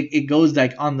mean, it goes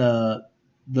like on the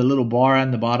little bar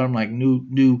on the bottom, like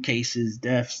new cases,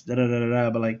 deaths, da da da da.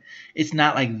 But like, it's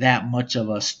not like that much of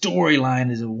a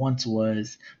storyline as it once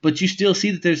was. But you still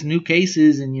see that there's new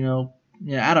cases, and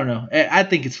yeah, I don't know. I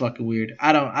think it's fucking weird.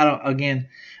 I don't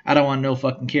want no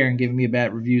fucking Karen giving me a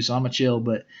bad review, so I'm gonna chill.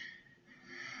 But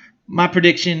my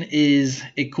prediction is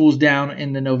it cools down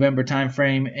in the November time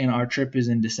frame, and our trip is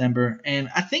in December. And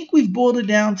I think we've boiled it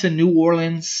down to New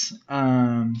Orleans,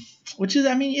 which is,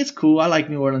 I mean, it's cool. I like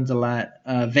New Orleans a lot.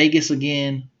 Vegas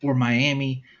again or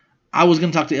Miami. I was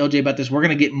going to talk to LJ about this. We're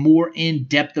going to get more in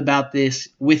depth about this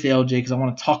with LJ because I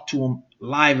want to talk to him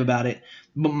live about it.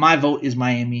 But my vote is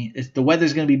Miami. The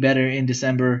weather's going to be better in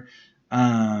December.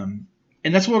 And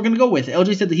that's what we're going to go with.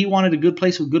 LJ said that he wanted a good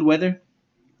place with good weather.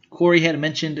 Corey had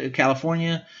mentioned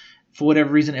California. For whatever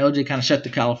reason, LJ kind of shut the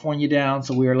California down,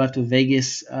 so we are left with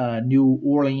Vegas, New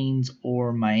Orleans,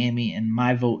 or Miami, and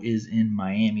my vote is in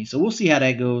Miami. So we'll see how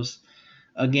that goes.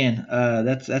 Again,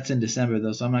 that's in December,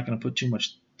 though, so I'm not going to put too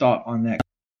much thought on that.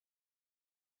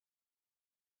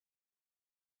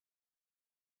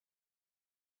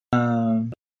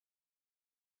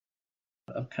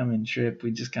 Upcoming trip,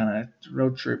 we just kind of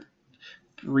road trip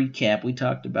recap. We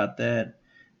talked about that.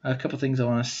 A couple things I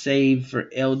want to save for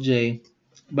LJ.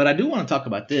 But I do want to talk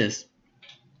about this.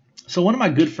 So one of my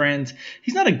good friends,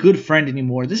 he's not a good friend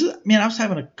anymore. I was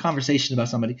having a conversation about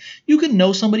somebody. You can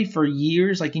know somebody for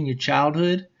years, like in your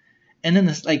childhood. And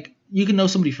then you can know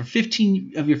somebody for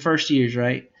 15 of your first years,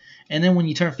 right? And then when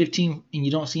you turn 15 and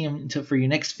you don't see him until for your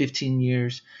next 15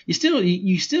 years, you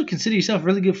still consider yourself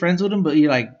really good friends with him. But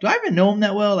you're like, do I even know him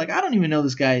that well? Like, I don't even know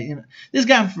this guy. This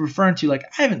guy I'm referring to, like,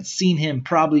 I haven't seen him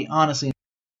probably, honestly,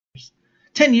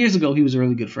 10 years ago, he was a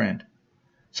really good friend.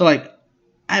 So, like,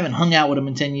 I haven't hung out with him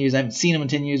in 10 years. I haven't seen him in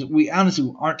 10 years. We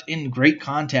honestly aren't in great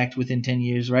contact within 10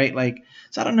 years, right? Like,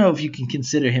 so I don't know if you can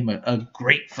consider him a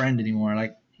great friend anymore.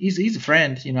 Like, he's a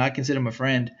friend. I consider him a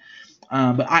friend.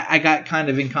 But I got kind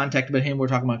of in contact with him. We're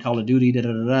talking about Call of Duty,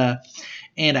 da-da-da-da.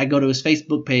 And I go to his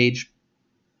Facebook page,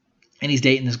 and he's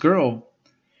dating this girl.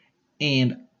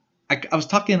 And I was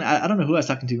talking – I don't know who I was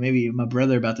talking to, maybe my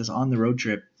brother about this on the road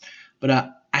trip.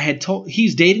 But I had told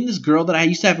he's dating this girl that I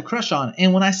used to have a crush on.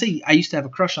 And when I say I used to have a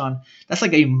crush on, that's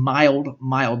like a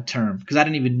mild term because I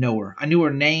didn't even know her. I knew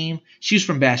her name. She was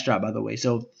from Bastrop, by the way.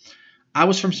 So I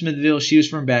was from Smithville. She was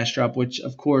from Bastrop, which,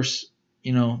 of course,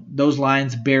 those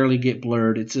lines barely get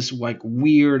blurred. It's this like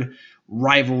weird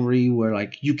rivalry where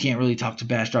like you can't really talk to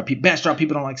Bastrop people. Bastrop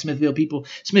people don't like Smithville people.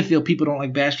 Smithville people don't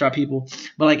like Bastrop people.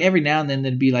 But like every now and then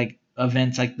there'd be like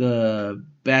events like the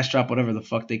Bastrop, whatever the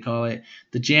fuck they call it,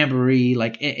 the Jamboree,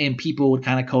 like, and people would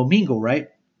kind of commingle, right?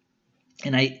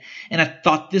 And I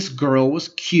thought this girl was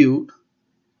cute.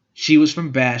 She was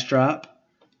from Bastrop,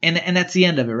 and that's the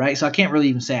end of it, right? So I can't really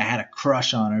even say I had a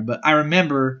crush on her, but I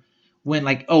remember when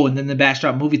and then the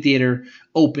Bastrop movie theater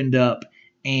opened up,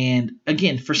 and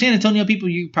again, for San Antonio people,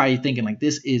 you're probably thinking like,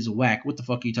 this is whack. What the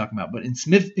fuck are you talking about? But in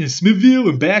Smithville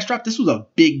and Bastrop, this was a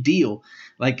big deal,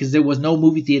 like, because there was no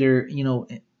movie theater,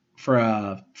 for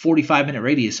a 45-minute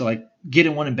radius. So like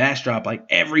getting one in Bastrop, like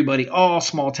everybody, all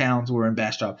small towns were in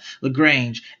Bastrop.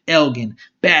 LaGrange, Elgin,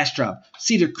 Bastrop,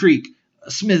 Cedar Creek,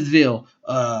 Smithville,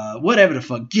 whatever the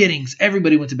fuck, Giddings.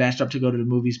 Everybody went to Bastrop to go to the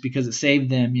movies because it saved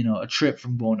them, a trip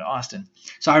from going to Austin.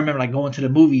 So I remember like going to the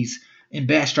movies in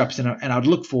Bastrop and I'd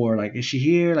look for like, is she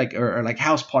here? Like, or like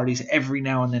house parties every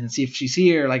now and then and see if she's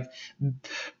here. Like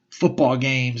football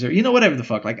games or whatever the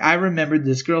fuck. Like I remembered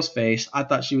this girl's face. I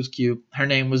thought she was cute. Her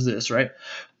name was this, right?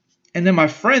 And then my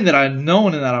friend that I've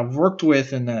known and that I've worked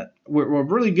with and that we're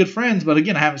really good friends, but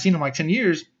again I haven't seen him like 10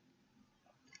 years.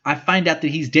 I find out that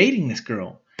he's dating this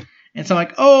girl, and so I'm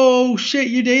like, oh shit,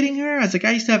 you're dating her? I was like,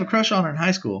 I used to have a crush on her in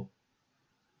high school,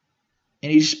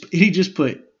 and he just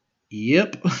put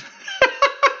yep.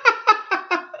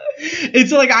 And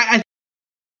so like I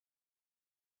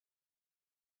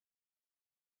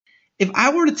if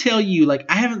I were to tell you, like,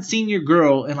 I haven't seen your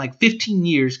girl in, like, 15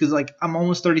 years, because, like, I'm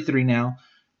almost 33 now,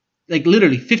 like,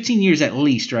 literally 15 years at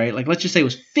least, right? Like, let's just say it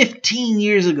was 15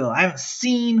 years ago. I haven't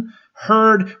seen,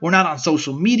 heard, we're not on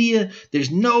social media. There's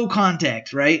no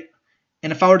contact, right?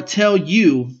 And if I were to tell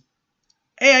you,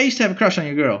 hey, I used to have a crush on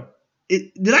your girl,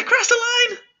 did I cross the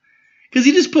line? Because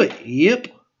you just put, yep.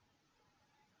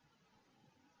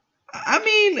 I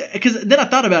mean, because then I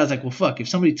thought about it. I was like, well, fuck, if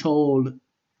somebody told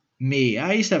me,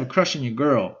 I used to have a crush on your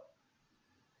girl,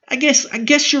 I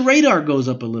guess your radar goes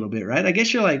up a little bit, right? I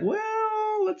guess you're like,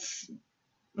 well, let's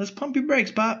pump your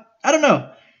brakes, Pop. I don't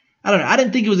know. I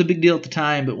didn't think it was a big deal at the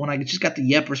time, but when I just got the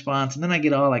yep response, and then I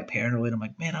get all like paranoid, I'm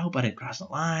like, man, I hope I didn't cross the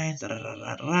lines. Da, da, da,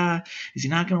 da, da. Is he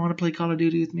not going to want to play Call of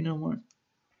Duty with me no more?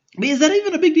 I mean, is that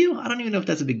even a big deal? I don't even know if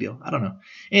that's a big deal. I don't know.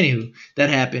 Anywho, that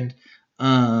happened.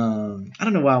 I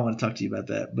don't know why I want to talk to you about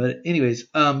that. But anyways,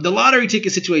 the lottery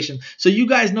ticket situation. So you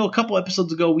guys know a couple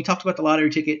episodes ago, we talked about the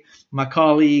lottery ticket. My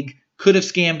colleague could have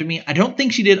scammed me. I don't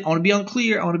think she did. I want to be on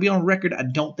clear. I want to be on record. I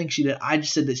don't think she did. I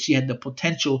just said that she had the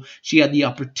potential. She had the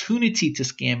opportunity to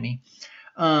scam me.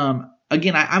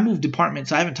 Again, I moved departments.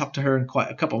 So I haven't talked to her in quite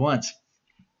a couple months.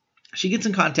 She gets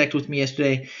in contact with me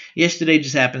yesterday. Yesterday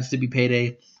just happens to be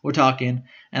payday. We're talking,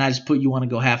 and I just put, you want to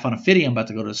go half on a 50? I'm about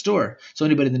to go to the store. So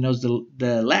anybody that knows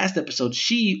the last episode,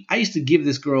 I used to give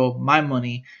this girl my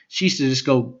money. She used to just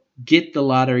go get the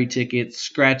lottery ticket,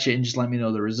 scratch it, and just let me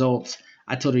know the results.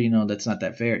 I told her, that's not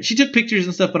that fair. She took pictures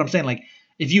and stuff, but I'm saying, like,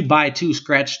 if you buy 2,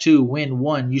 scratch 2, win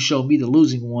 1, you show me the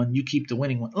losing one, you keep the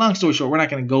winning one. Long story short, we're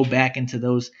not going to go back into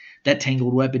that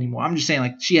tangled web anymore. I'm just saying,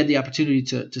 like, she had the opportunity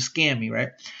to scam me, right?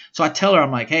 So I tell her,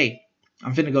 I'm like, hey,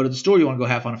 I'm finna go to the store. You want to go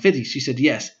half on a 50? She said,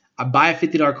 yes. I buy a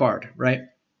 $50 card, right?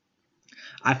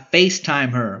 I FaceTime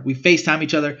her. We FaceTime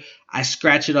each other. I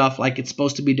scratch it off like it's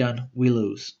supposed to be done. We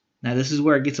lose. Now, this is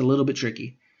where it gets a little bit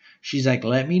tricky. She's like,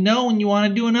 let me know when you want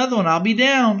to do another one. I'll be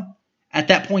down. At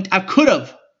that point, I could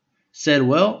have said,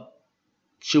 well,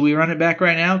 should we run it back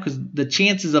right now? Because the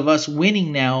chances of us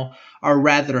winning now are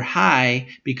rather high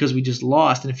because we just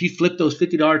lost. And if you flip those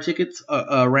 $50 tickets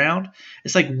around,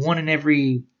 it's like one in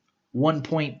every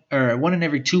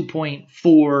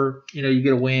 2.4, you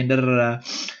get a win. Da, da, da, da.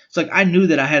 It's like I knew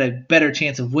that I had a better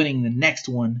chance of winning the next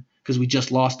one because we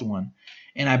just lost one.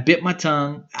 And I bit my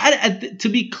tongue. To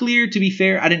be clear, to be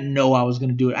fair, I didn't know I was going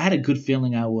to do it. I had a good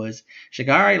feeling I was. She's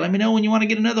like, all right, let me know when you want to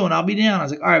get another one. I'll be down. I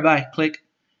was like, all right, bye. Click.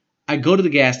 I go to the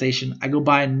gas station. I go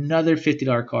buy another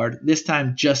 $50 card. This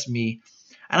time, just me.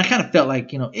 And I kind of felt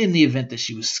like, in the event that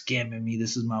she was scamming me,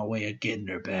 this is my way of getting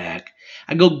her back.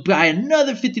 I go buy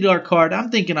another $50 card. I'm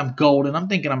thinking I'm golden. I'm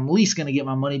thinking I'm at least going to get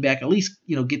my money back. At least,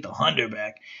 get the 100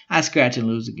 back. I scratch and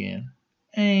lose again.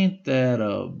 Ain't that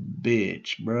a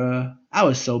bitch, bruh? I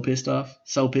was so pissed off. I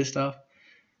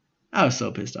was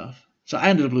so pissed off. So I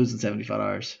ended up losing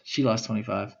 $75. She lost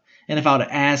 $25. And if I would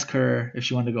have asked her if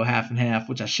she wanted to go half and half,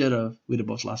 which I should have, we'd have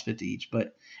both lost $50 each.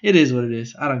 But it is what it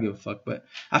is. I don't give a fuck. But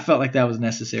I felt like that was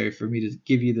necessary for me to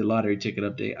give you the lottery ticket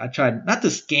update. I tried not to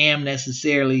scam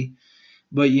necessarily,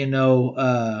 but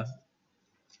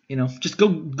just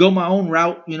go my own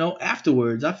route,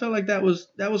 afterwards. I felt like that was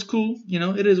cool.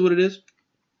 It is what it is.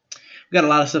 We got a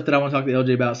lot of stuff that I want to talk to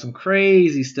LJ about. Some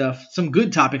crazy stuff. Some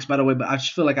good topics, by the way, but I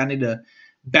just feel like I need to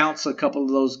bounce a couple of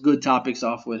those good topics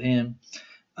off with him.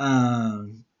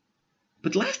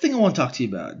 But the last thing I want to talk to you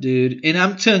about, dude, and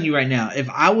I'm telling you right now, if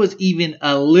I was even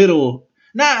a little,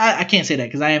 I can't say that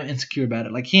because I am insecure about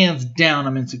it. Like, hands down,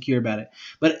 I'm insecure about it.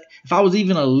 But if I was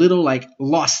even a little, like,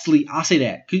 lost sleep, I'll say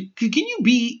that. Can you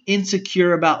be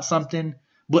insecure about something,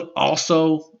 but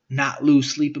also not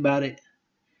lose sleep about it?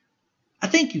 I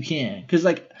think you can. Because,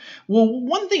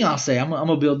 one thing I'll say, I'm going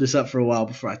to build this up for a while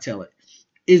before I tell it,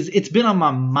 is it's been on my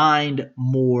mind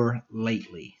more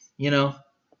lately,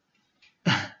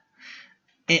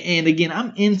 And again,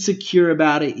 I'm insecure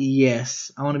about it,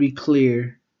 yes. I want to be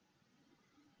clear.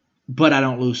 But I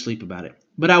don't lose sleep about it.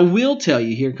 But I will tell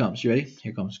you, here it comes. You ready?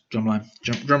 Here comes. Drumline.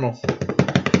 Drum roll.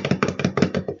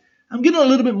 I'm getting a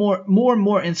little bit more and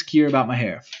more insecure about my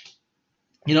hair.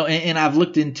 And I've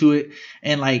looked into it,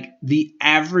 and like the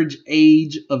average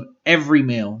age of every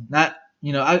male, not,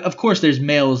 of course there's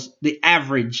males, the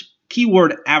average,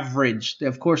 keyword average,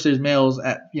 of course there's males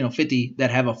at, 50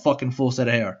 that have a fucking full set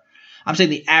of hair. I'm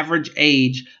saying the average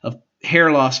age of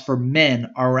hair loss for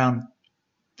men are around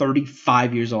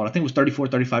 35 years old. I think it was 34,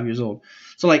 35 years old.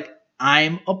 So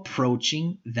I'm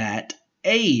approaching that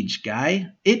age,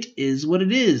 guy. It is what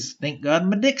it is. Thank God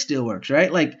my dick still works,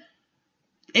 right?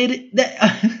 I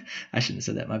shouldn't have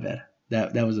said that. My bad.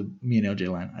 That was a me and LJ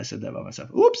line. I said that by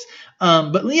myself. Oops.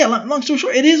 But yeah, long story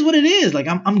short, it is what it is.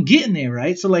 I'm getting there,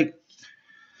 right? So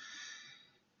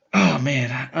oh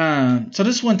man. So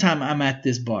this one time I'm at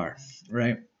this bar,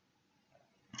 right?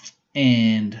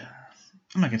 And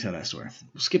I'm not gonna tell that story.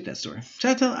 We'll skip that story.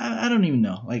 Should I tell? I don't even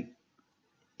know.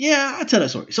 Yeah, I'll tell that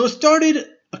story. So it started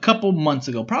a couple months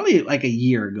ago, probably like a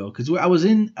year ago, because I was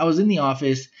in the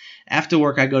office after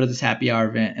work. I go to this happy hour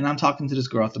event, and I'm talking to this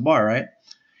girl at the bar, right?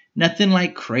 Nothing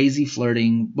like crazy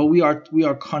flirting, but we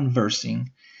are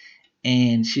conversing,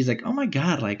 and she's like, "Oh my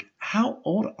God, like how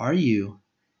old are you?"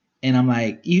 And I'm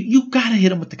like, "You gotta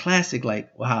hit him with the classic, like,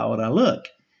 well, how old I look?"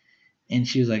 And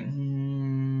she was like,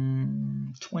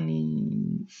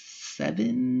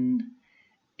 27.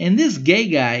 And this gay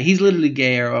guy, he's literally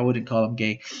gay, or I wouldn't call him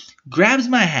gay, grabs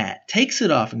my hat, takes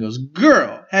it off, and goes,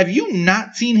 "Girl, have you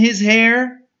not seen his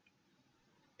hair?"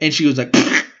 And she goes like,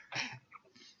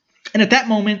 and at that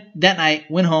moment, that night,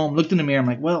 went home, looked in the mirror. I'm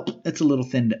like, well, it's a little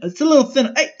thin. It's a little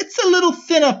thin. It's a little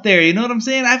thin up there. You know what I'm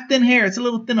saying? I have thin hair. It's a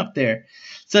little thin up there.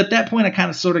 So at that point, I kind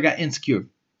of sort of got insecure.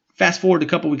 Fast forward a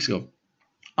couple weeks ago.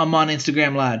 I'm on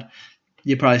Instagram Live.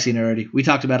 You've probably seen it already. We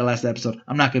talked about it last episode.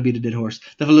 I'm not going to beat a dead horse.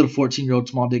 The little 14-year-old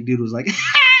small dick dude was like,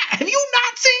 "Have you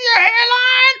not seen your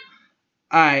hairline?"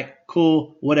 All right,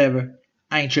 cool, whatever.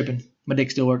 I ain't tripping. My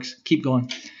dick still works. Keep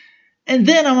going. And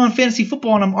then I'm on fantasy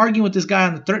football, and I'm arguing with this guy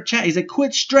on the thread chat. He's like,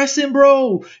 "Quit stressing,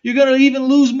 bro. You're going to even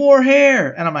lose more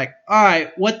hair." And I'm like, all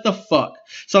right, what the fuck?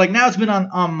 So, like, now it's been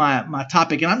on my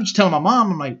topic, and I'm just telling my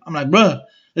mom, I'm like, bruh,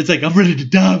 it's like, I'm ready to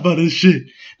die about this shit.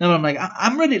 Now I'm like,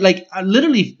 I'm ready. Like, I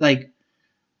literally, like,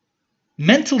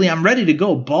 mentally, I'm ready to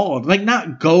go bald. Like,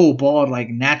 not go bald, like,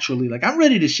 naturally. Like, I'm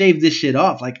ready to shave this shit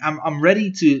off. Like, I'm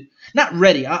ready to, not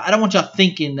ready. I don't want y'all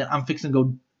thinking that I'm fixing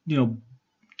to go,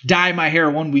 dye my hair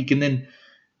one week and then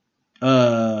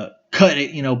cut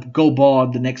it, go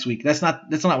bald the next week. That's not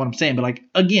what I'm saying. But, like,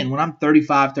 again, when I'm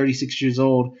 35, 36 years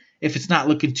old, if it's not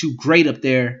looking too great up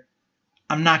there,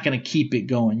 I'm not going to keep it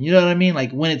going. You know what I mean?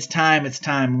 Like, when it's time, it's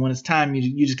time. When it's time,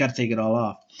 you just got to take it all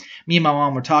off. Me and my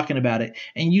mom were talking about it,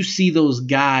 and you see those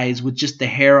guys with just the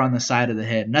hair on the side of the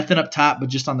head. Nothing up top, but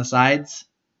just on the sides.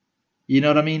 You know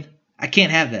what I mean? I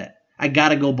can't have that. I got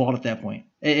to go bald at that point.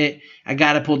 I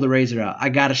got to pull the razor out. I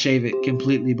got to shave it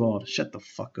completely bald. Shut the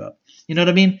fuck up. You know what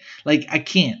I mean? Like, I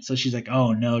can't. So she's like,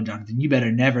 "Oh, no, Jonathan, you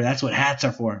better never. That's what hats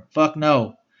are for." Fuck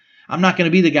no. I'm not going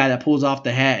to be the guy that pulls off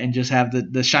the hat and just have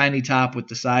the shiny top with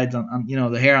the sides on,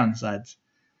 the hair on the sides.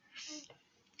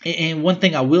 And one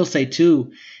thing I will say,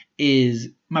 too, is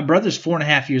my brother's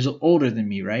 4.5 years older than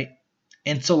me, right?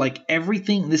 And so, like,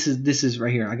 everything, this is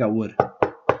right here. I got wood.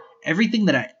 Everything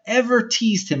that I ever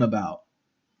teased him about,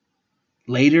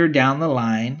 later down the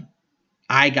line,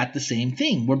 I got the same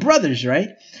thing. We're brothers,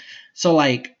 right? So,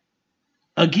 like,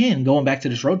 again, going back to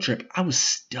this road trip, I was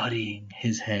studying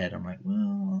his head. I'm like,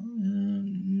 well,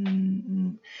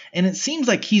 and it seems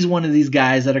like he's one of these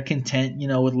guys that are content,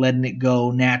 with letting it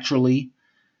go naturally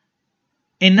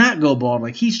and not go bald.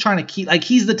 Like, he's trying to keep, like,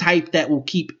 he's the type that will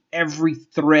keep every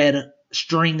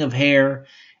string of hair.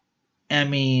 I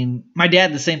mean, my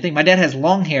dad, the same thing. My dad has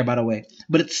long hair, by the way,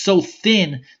 but it's so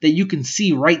thin that you can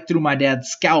see right through my dad's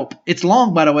scalp. It's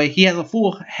long, by the way. He has a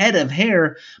full head of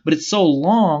hair, but it's so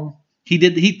long.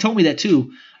 He told me that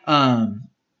too.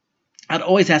 I'd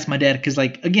always ask my dad because,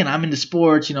 like, again, I'm into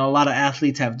sports. A lot of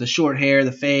athletes have the short hair,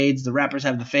 the fades. The rappers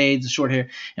have the fades, the short hair.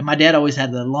 And my dad always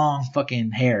had the long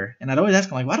fucking hair. And I'd always ask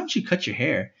him, like, why don't you cut your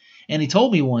hair? And he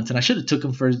told me once, and I should have took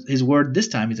him for his word this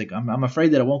time. He's like, I'm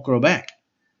afraid that it won't grow back.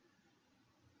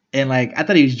 And, like, I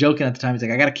thought he was joking at the time. He's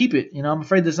like, I got to keep it. I'm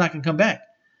afraid that it's not going to come back.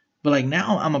 But, like,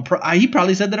 now he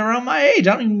probably said that around my age.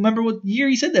 I don't even remember what year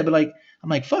he said that. But, like, I'm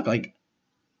like, fuck, like,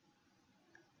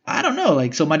 I don't know.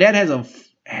 Like, so my dad has a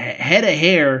head of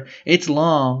hair. It's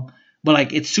long, but,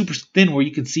 like, it's super thin where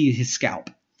you can see his scalp.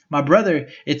 My brother,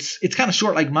 it's kind of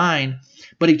short like mine,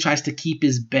 but he tries to keep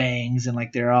his bangs and,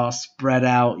 like, they're all spread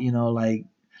out,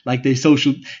 like they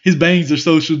his bangs are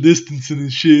social distancing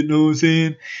and shit. Know what I'm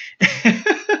saying?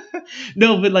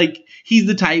 No, but, like, he's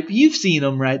the type, you've seen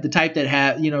him, right? The type that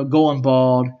have, going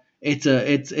bald. It's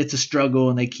a struggle,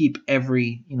 and they keep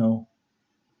every,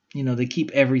 they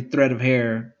keep every thread of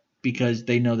hair because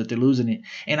they know that they're losing it.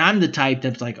 And I'm the type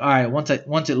that's like, all right, once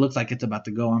it looks like it's about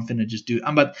to go, I'm finna just do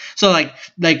it. So like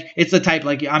it's the type,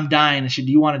 like, I'm dying and shit.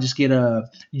 Do you want to just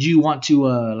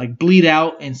like bleed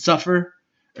out and suffer?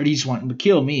 Or do you just want to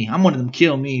kill me? I'm one of them,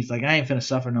 kill me. It's like, I ain't finna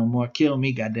suffer no more. Kill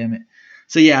me, goddammit.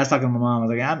 So yeah, I was talking to my mom. I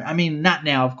was like, I mean, not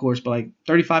now, of course, but like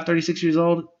 35, 36 years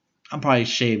old, I'm probably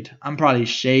shaved. I'm probably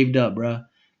shaved up, bro.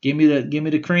 Give me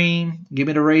the cream. Give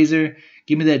me the razor.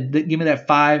 Give me that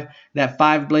five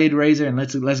blade razor, and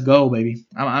let's go, baby.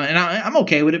 I'm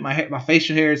okay with it. My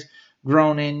facial hair is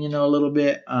grown in, a little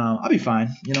bit. I'll be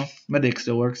fine. My dick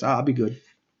still works. I'll be good.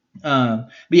 But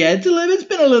yeah, it's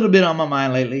been a little bit on my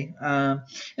mind lately. And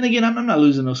again, I'm not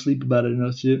losing no sleep about it or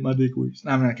no shit. My dick works.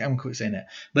 I'm gonna quit saying that.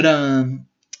 But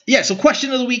Yeah, so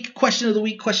question of the week.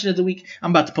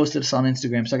 I'm about to post this on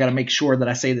Instagram, so I got to make sure that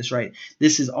I say this right.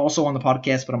 This is also on the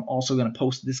podcast, but I'm also going to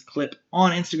post this clip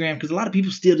on Instagram because a lot of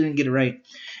people still didn't get it right.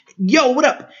 Yo, what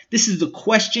up? This is the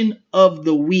question of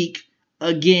the week.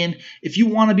 Again, if you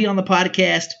want to be on the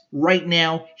podcast right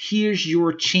now, here's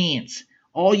your chance.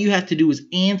 All you have to do is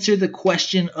answer the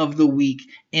question of the week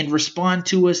and respond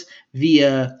to us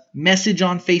via message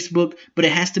on Facebook, but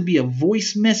it has to be a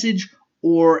voice message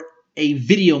or a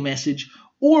video message,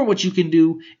 or what you can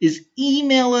do is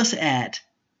email us at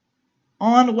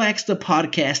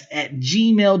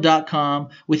onwaxthepodcast@gmail.com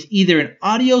with either an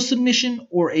audio submission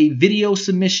or a video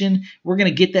submission. We're going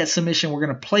to get that submission. We're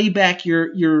going to play back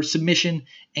your submission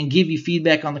and give you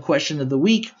feedback on the question of the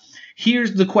week.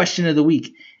 Here's the question of the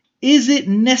week. Is it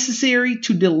necessary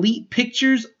to delete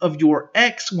pictures of your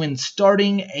ex when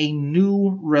starting a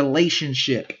new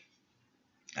relationship?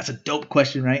 That's a dope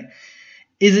question, right?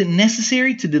 Is it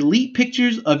necessary to delete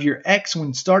pictures of your ex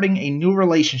when starting a new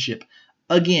relationship?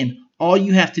 Again, all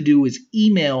you have to do is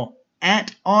email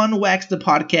at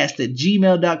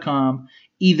onwaxthepodcast@gmail.com,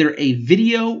 either a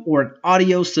video or an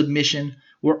audio submission.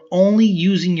 We're only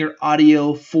using your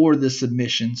audio for the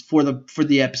submissions for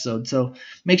the episode. So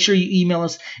make sure you email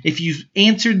us. If you've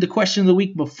answered the question of the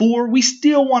week before, we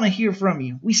still want to hear from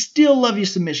you. We still love your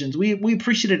submissions. We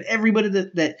appreciated everybody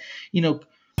that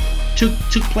took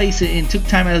place and took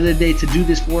time out of their day to do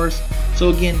this for us. So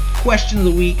again, question of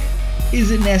the week. Is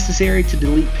it necessary to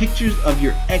delete pictures of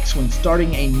your ex when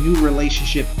starting a new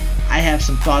relationship? I have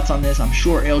some thoughts on this. I'm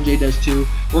sure LJ does too.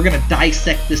 We're going to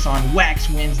dissect this on Wax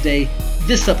Wednesday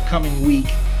this upcoming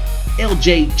week.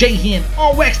 LJ, J-Hen,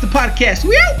 on Wax the Podcast.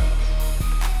 We out!